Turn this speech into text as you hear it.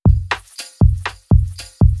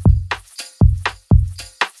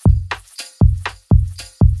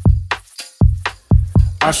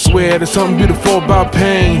I swear there's something beautiful about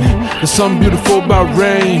pain. There's something beautiful about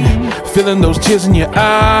rain. Feeling those tears in your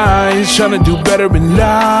eyes, trying to do better in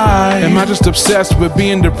life. Am I just obsessed with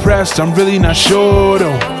being depressed? I'm really not sure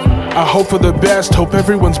though. I hope for the best, hope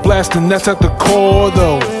everyone's blessed, and that's at the core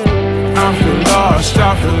though. I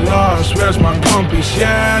feel lost, where's my compass?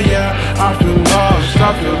 Yeah, yeah. I feel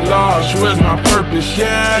lost, where's my purpose?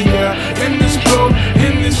 Yeah, yeah. In this boat,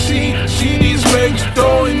 in the sea, see these waves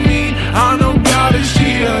throwing me. I know God is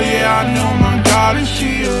here, yeah, I know my God is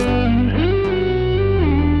here.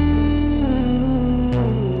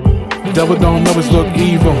 Devil don't always look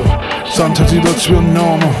evil. Sometimes he looks real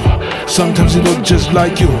normal. Sometimes he looks just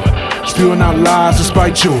like you, spewing out lies to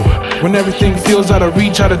spite you. When everything feels out of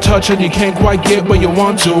reach, out of touch, and you can't quite get where you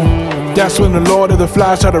want to, that's when the Lord of the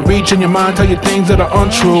Flies try to reach in your mind, tell you things that are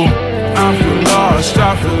untrue. I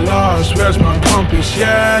feel lost, where's my compass?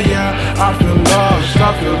 Yeah, yeah. I feel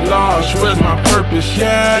lost, where's my purpose?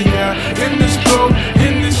 Yeah, yeah. In this boat,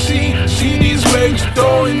 in the sea, see these waves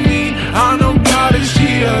throwing me. I know God is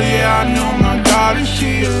here, yeah, I know my God is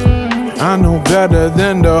here. I know better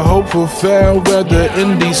than to hope for fair weather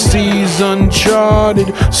in these seas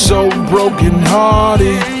uncharted, so broken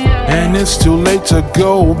hearted. And it's too late to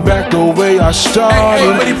go back the way I started. Hey,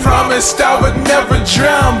 but he promised I would never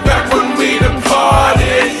drown back when we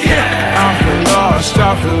departed. Yeah.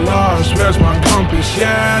 I feel lost, where's my compass?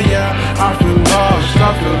 Yeah, yeah. I feel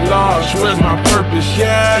lost, where's my purpose?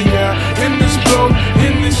 Yeah, yeah. In this boat,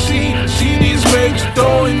 in the sea, see these waves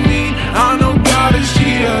throwing me. I know God is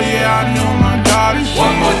here, yeah, I know my God is here.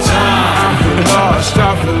 One more time.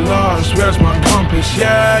 I feel lost, where's my compass?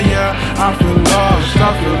 Yeah, yeah. I feel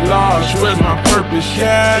lost, where's my purpose?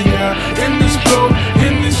 Yeah, yeah. In this boat,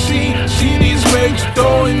 in the sea, see these waves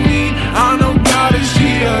throwing me. I know God is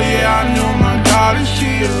here, yeah, I know my God is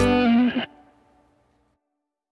here.